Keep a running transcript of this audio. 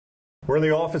We're in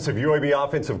the office of UAB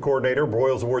Offensive Coordinator,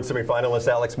 Broyles Award semifinalist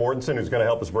Alex Mortensen, who's going to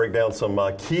help us break down some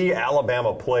key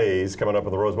Alabama plays coming up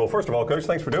in the Rose Bowl. First of all, Coach,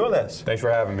 thanks for doing this. Thanks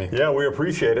for having me. Yeah, we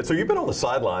appreciate it. So you've been on the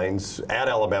sidelines at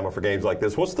Alabama for games like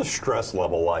this. What's the stress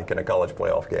level like in a college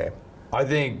playoff game? I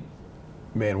think,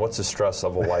 man, what's the stress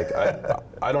level like?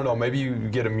 I don't know. Maybe you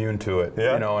get immune to it,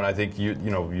 yeah. And I think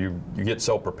you get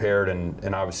so prepared,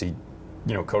 and obviously,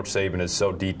 Coach Saban is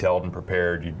so detailed and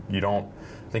prepared. You don't.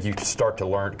 I think you start to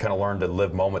learn to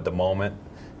live moment to moment.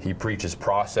 He preaches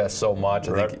process so much.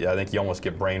 Right. I think you almost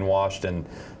get brainwashed, and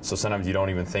so sometimes you don't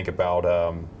even think about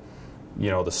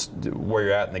where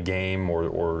you're at in the game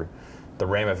or the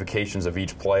ramifications of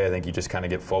each play. I think you just kind of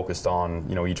get focused on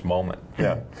each moment.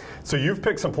 Yeah. So you've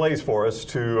picked some plays for us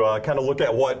to kind of look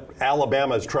at what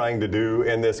Alabama is trying to do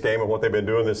in this game and what they've been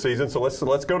doing this season. So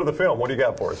let's go to the film. What do you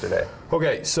got for us today?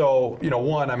 Okay. So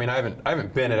one, I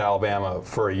haven't been at Alabama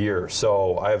for a year,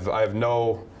 so I have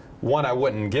no. One, I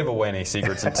wouldn't give away any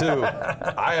secrets, and two,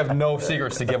 I have no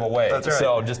secrets to give away. That's right.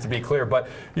 So just to be clear, but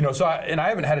I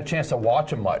haven't had a chance to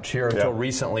watch them much here until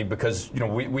recently because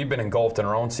we've been engulfed in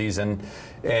our own season,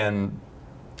 and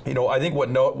I think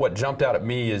what jumped out at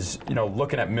me is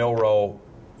looking at Milroe.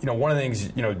 One of the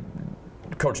things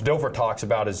Coach Dover talks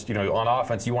about is, on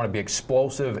offense, you want to be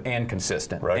explosive and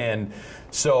consistent. Right. And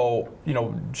so,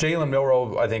 Jalen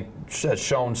Milroe, I think, has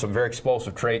shown some very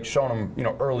explosive traits, shown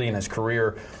him, early in his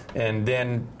career. And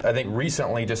then I think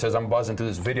recently, just as I'm buzzing through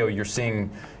this video, you're seeing,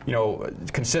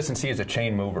 consistency as a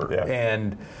chain mover. Yeah.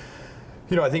 And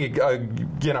I think,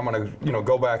 again, I'm going to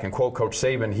go back and quote Coach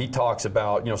Saban. He talks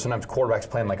about, sometimes quarterbacks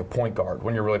playing like a point guard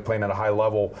when you're really playing at a high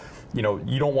level. You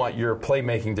don't want your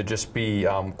playmaking to just be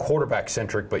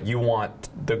quarterback-centric, but you want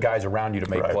the guys around you to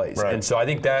make plays. Right. And so I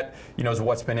think that, is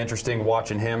what's been interesting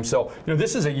watching him. So,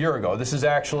 this is a year ago. This is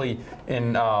actually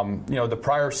in, the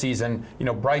prior season.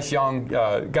 Bryce Young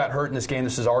got hurt in this game.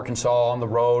 This is Arkansas on the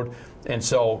road. And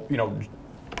so,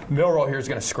 Milroe here is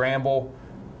going to scramble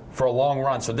for a long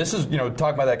run. So this is, talking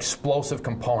about that explosive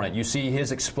component. You see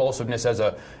his explosiveness as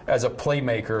a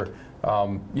playmaker,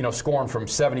 scoring from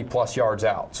 70-plus yards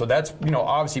out. So that's,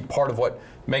 obviously part of what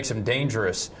makes him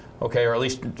dangerous, okay, or at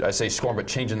least I say scoring, but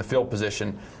changing the field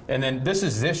position. And then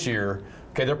this year.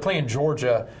 Okay, they're playing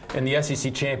Georgia in the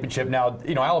SEC Championship. Now,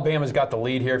 Alabama's got the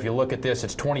lead here. If you look at this,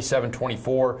 it's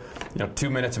 27-24, 2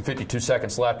 minutes and 52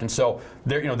 seconds left. And so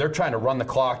they're trying to run the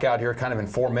clock out here kind of in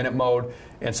 4-minute mode.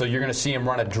 And so you're going to see him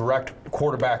run a direct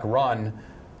quarterback run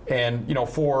and,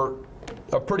 for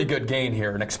a pretty good gain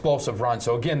here, an explosive run.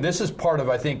 So, again, this is part of,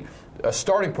 I think, a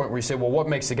starting point where you say, well, what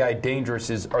makes the guy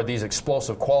dangerous are these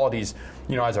explosive qualities,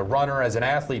 as a runner, as an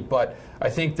athlete. But I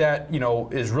think that,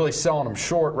 is really selling him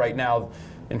short right now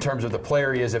in terms of the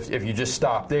player he is if you just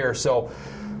stop there. So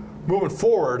moving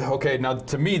forward, okay, now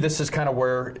to me this is kind of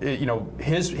where,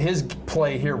 his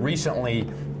play here recently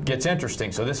gets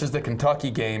interesting. So this is the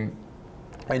Kentucky game,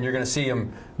 and you're going to see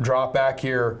him drop back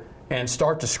here and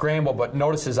start to scramble, but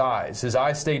notice his eyes. His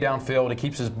eyes stay downfield. He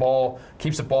keeps the ball,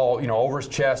 over his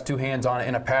chest, 2 hands on it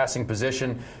in a passing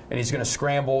position, and he's going to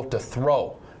scramble to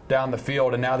throw down the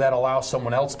field, and now that allows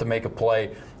someone else to make a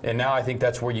play. And now I think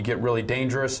that's where you get really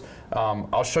dangerous.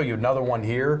 I'll show you another one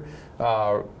here,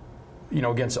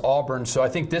 against Auburn. So I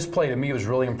think this play to me was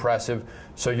really impressive.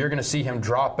 So you're going to see him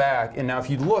drop back, and now if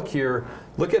you look here,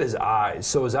 look at his eyes.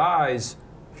 So his eyes,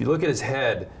 if you look at his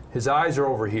head, his eyes are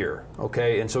over here,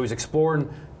 okay? And so he's exploring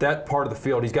that part of the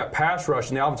field. He's got pass rush,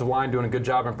 and the offensive line doing a good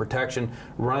job in protection,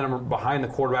 running him behind the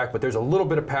quarterback, but there's a little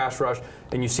bit of pass rush,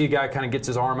 and you see a guy kind of gets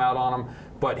his arm out on him,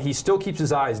 but he still keeps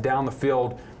his eyes down the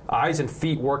field, eyes and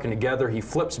feet working together. He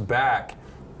flips back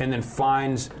and then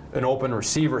finds an open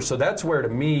receiver. So that's where, to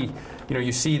me,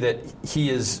 you see that he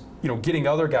is, getting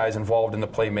other guys involved in the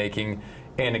playmaking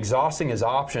and exhausting his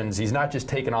options. He's not just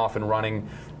taking off and running.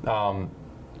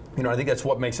 I think that's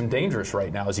what makes him dangerous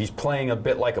right now is he's playing a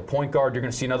bit like a point guard. You're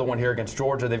going to see another one here against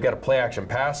Georgia. They've got a play-action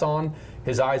pass on.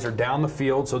 His eyes are down the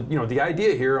field. So, the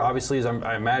idea here, obviously, is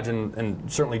I imagine, and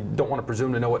certainly don't want to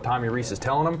presume to know what Tommy Rees is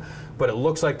telling them, but it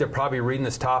looks like they're probably reading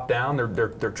this top down.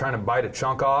 They're trying to bite a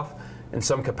chunk off in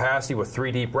some capacity with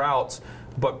 3 deep routes.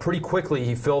 But pretty quickly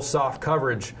he fills soft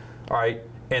coverage, all right,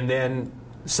 and then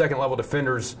second-level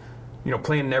defenders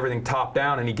playing everything top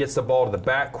down, and he gets the ball to the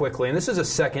back quickly. And this is a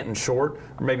 2nd and short,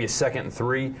 or maybe a 2nd and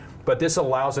 3, but this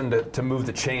allows him to move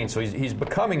the chain. So he's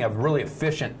becoming a really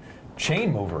efficient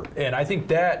chain mover. And I think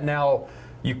that now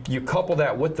you couple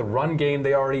that with the run game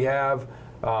they already have.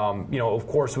 Of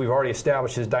course, we've already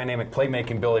established his dynamic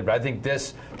playmaking ability, but I think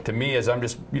this, to me, as I'm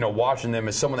just, watching them,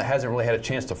 as someone that hasn't really had a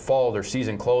chance to follow their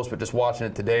season close, but just watching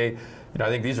it today, I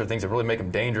think these are things that really make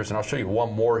him dangerous. And I'll show you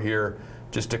one more here.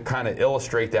 just to kind of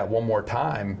illustrate that one more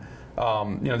time,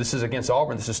 this is against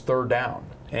Auburn. This is third down.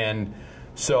 And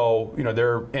so,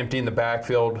 they're emptying the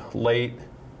backfield late.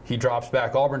 He drops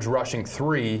back. Auburn's rushing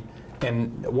 3.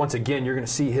 And once again, you're going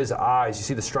to see his eyes. You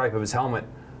see the stripe of his helmet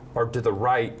are to the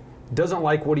right. Doesn't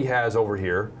like what he has over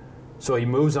here. So he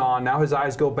moves on. Now his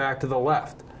eyes go back to the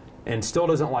left and still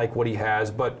doesn't like what he has.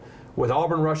 But with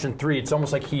Auburn rushing 3, it's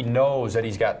almost like he knows that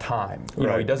he's got time.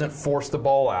 He doesn't force the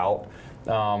ball out.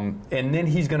 And then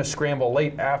he's going to scramble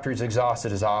late after he's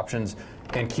exhausted his options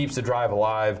and keeps the drive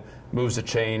alive, moves the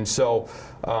chain. So,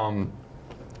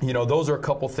 those are a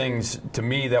couple things to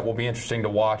me that will be interesting to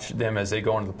watch them as they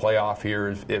go into the playoff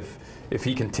here. If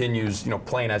he continues,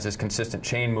 playing as this consistent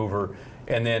chain mover,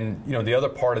 and then the other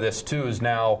part of this too is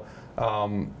now,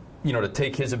 to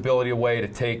take his ability away, to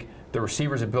take the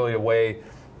receiver's ability away.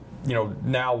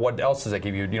 Now what else does that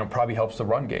give you? Probably helps the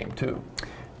run game too.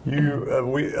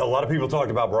 A lot of people talked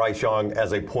about Bryce Young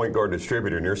as a point guard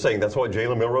distributor, and you're saying that's what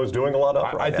Jalen Milroe is doing a lot of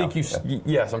right now. I think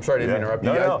yes, I'm sorry to interrupt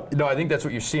you. No, I think that's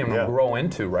what you're seeing him grow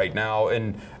into right now.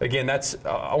 And again,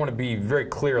 I want to be very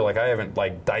clear. Like, I haven't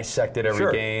dissected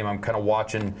every game. I'm kind of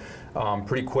watching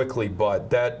pretty quickly, but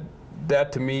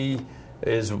that to me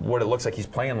is what it looks like he's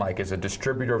playing like, as a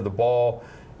distributor of the ball.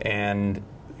 And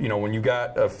when you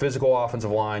got a physical offensive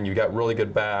line, you got really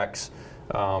good backs.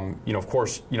 Of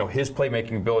course, his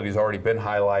playmaking ability has already been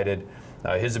highlighted.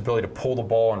 His ability to pull the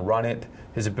ball and run it,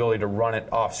 his ability to run it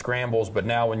off scrambles. But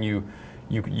now when you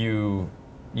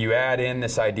add in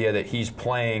this idea that he's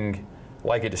playing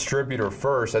like a distributor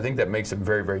first, I think that makes him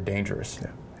very, very dangerous.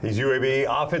 Yeah. He's UAB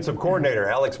Offensive Coordinator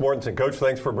Alex Mortensen. Coach,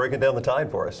 thanks for breaking down the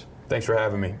Tide for us. Thanks for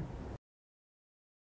having me.